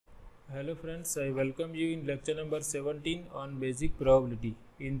Hello friends, I welcome you in lecture number 17 on basic probability.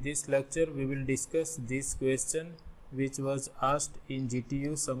 In this lecture we will discuss this question which was asked in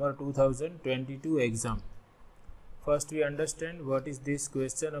GTU Summer 2022 exam. First we understand what is this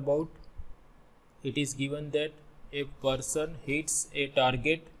question about. It is given that a person hits a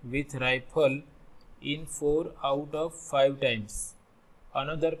target with rifle in 4 out of 5 times.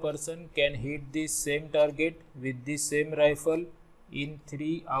 Another person can hit the same target with the same rifle in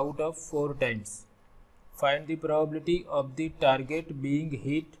 3 out of 4 times. Find the probability of the target being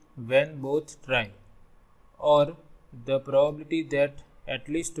hit when both try, or the probability that at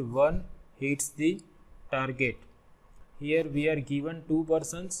least one hits the target. Here we are given two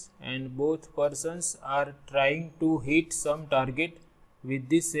persons and both persons are trying to hit some target with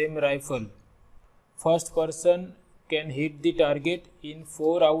the same rifle. First person can hit the target in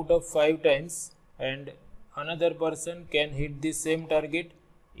 4 out of 5 times and another person can hit the same target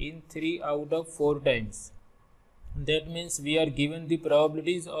in 3 out of 4 times. That means we are given the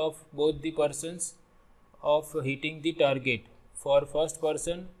probabilities of both the persons of hitting the target. For first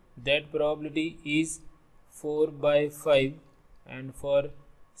person that probability is 4 by 5 and for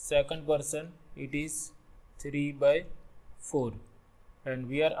second person it is 3 by 4. And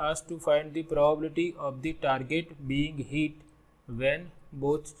we are asked to find the probability of the target being hit when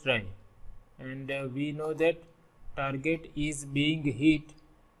both try. And we know that target is being hit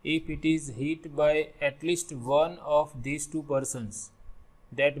if it is hit by at least one of these two persons.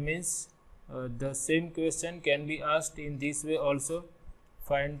 That means the same question can be asked in this way also.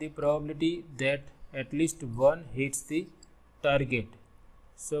 Find the probability that at least one hits the target.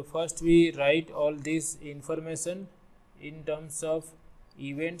 So first we write all this information in terms of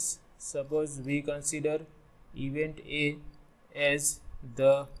events. Suppose we consider event A as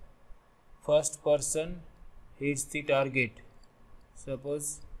the first person hits the target.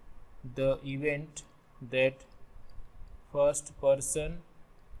 Suppose the event that first person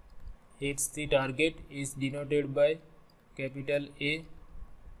hits the target is denoted by capital A,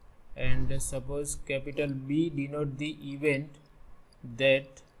 and suppose capital B denote the event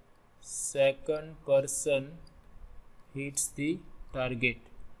that second person hits the target.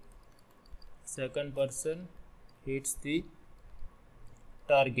 Second person hits the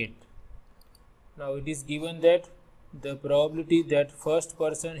target. Now it is given that the probability that first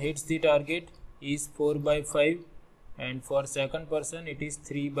person hits the target is 4 by 5 and for second person it is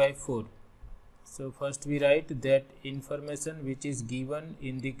 3 by 4. So first we write that information which is given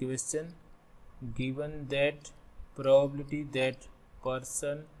in the question. Given that probability that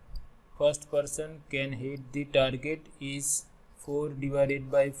first person can hit the target is 4 divided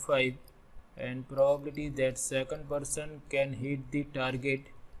by 5 and probability that second person can hit the target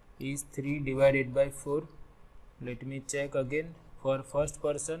is 3 divided by 4. Let me check again. For first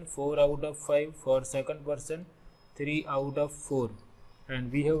person 4 out of 5, for second person 3 out of 4,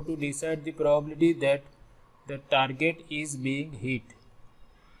 and we have to decide the probability that the target is being hit.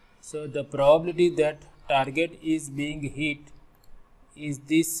 So the probability that target is being hit is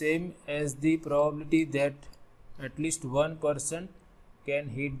the same as the probability that at least one person can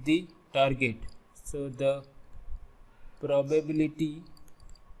hit the target. So the probability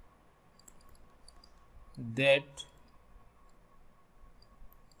that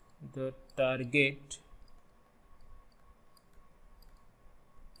the target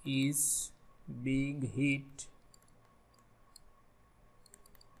is being hit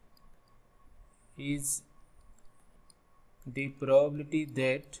is the probability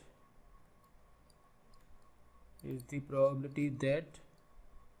that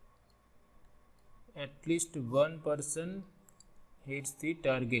at least one person hits the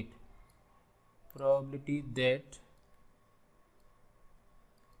target. Probability that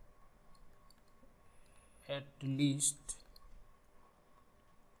at least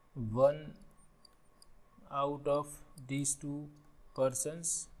one out of these two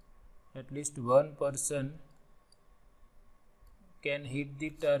persons, at least one person can hit the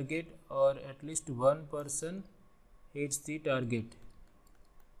target, or at least one person hits the target.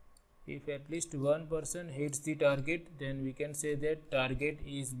 If at least one person hits the target, then we can say that target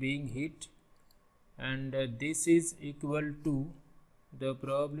is being hit, and this is equal to the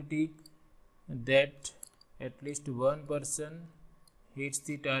probability that at least one person hits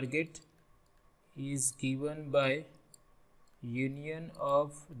the target is given by union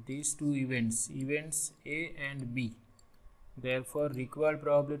of these two events A and B. Therefore required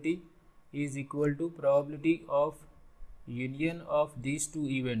probability is equal to probability of union of these two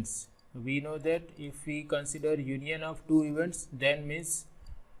events. We know that if we consider union of two events, then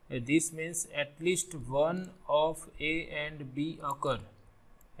this means at least one of A and B occur,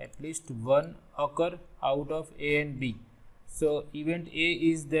 at least one occur out of A and B. So event A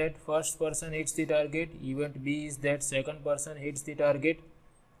is that first person hits the target, event B is that second person hits the target.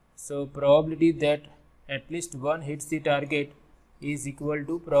 So probability that at least one hits the target is equal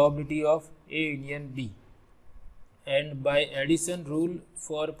to probability of A union B. And by addition rule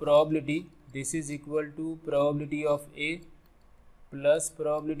for probability, this is equal to probability of A plus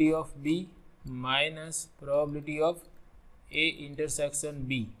probability of B minus probability of A intersection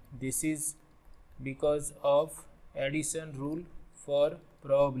B. This is because of addition rule for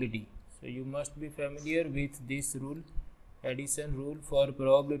probability. So you must be familiar with this rule. Addition rule for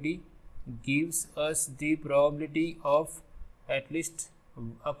probability gives us the probability of at least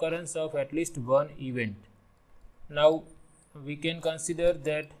occurrence of at least one event. Now we can consider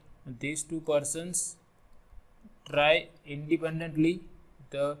that these two persons try independently.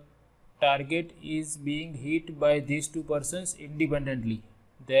 The target is being hit by these two persons independently.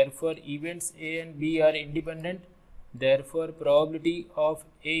 Therefore events A and B are independent. Therefore probability of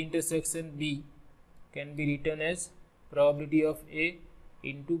A intersection B can be written as probability of A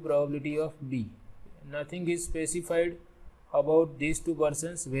into probability of B. Nothing is specified about these two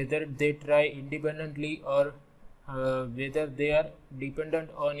persons, whether they try independently or whether they are dependent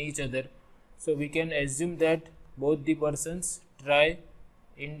on each other. So we can assume that both the persons try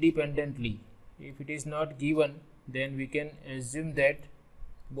independently. If it is not given, then we can assume that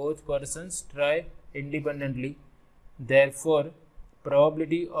both persons try independently. Therefore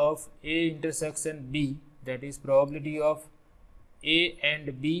probability of A intersection B, that is probability of A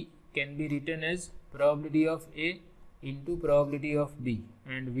and B, can be written as probability of A into probability of B.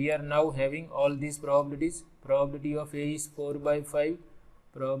 And we are now having all these probabilities. Probability of A is 4 by 5,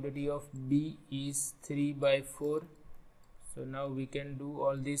 probability of B is 3 by 4. So now we can do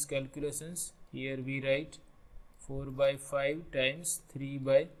all these calculations. Here we write 4 by 5 times 3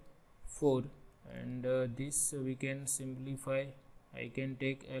 by 4, and this we can simplify. I can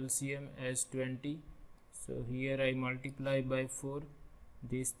take LCM as 20. So here I multiply by 4,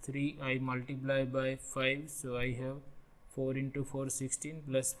 this 3 I multiply by 5, so I have 4 into 4 16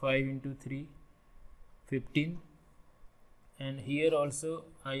 plus 5 into 3 15, and here also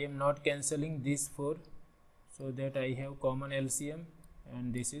I am not cancelling this 4, so that I have common LCM,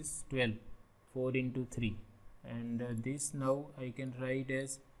 and this is 12, 4 into 3, and this now I can write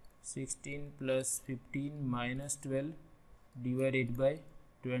as 16 plus 15 minus 12 divided by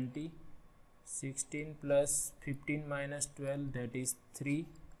 20. 16 plus 15 minus 12, that is 3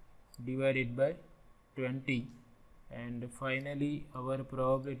 divided by 20, and finally our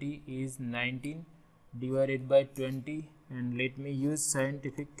probability is 19 divided by 20. And let me use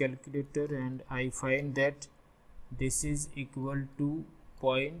scientific calculator, and I find that this is equal to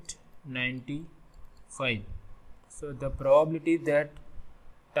 0.95. So the probability that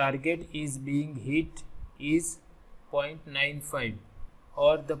target is being hit is 0.95,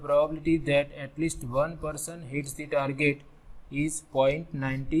 or the probability that at least one person hits the target is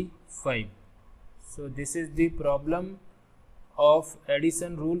 0.95. So this is the problem of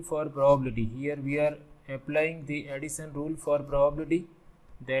addition rule for probability. Here we are applying the addition rule for probability,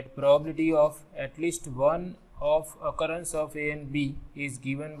 that probability of at least one of occurrence of A and B is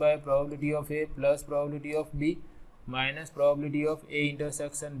given by probability of A plus probability of B minus probability of A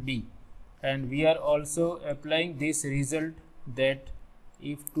intersection B. And we are also applying this result that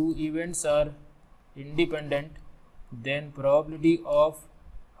if two events are independent, then probability of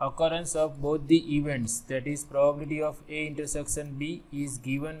occurrence of both the events, that is probability of A intersection B, is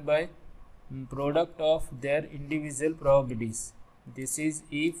given by product of their individual probabilities. This is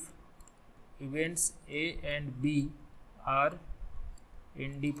if events A and B are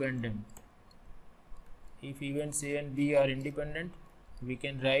independent. If events A and B are independent, we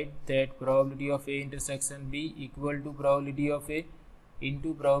can write that probability of A intersection B equal to probability of A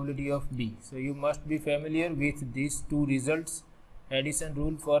into probability of B. So you must be familiar with these two results, addition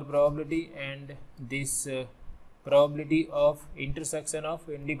rule for probability and this probability of intersection of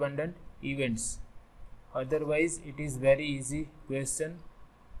independent events. Otherwise it is very easy question.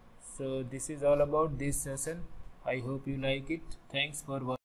 So this is all about this session. I hope you like it. Thanks for watching.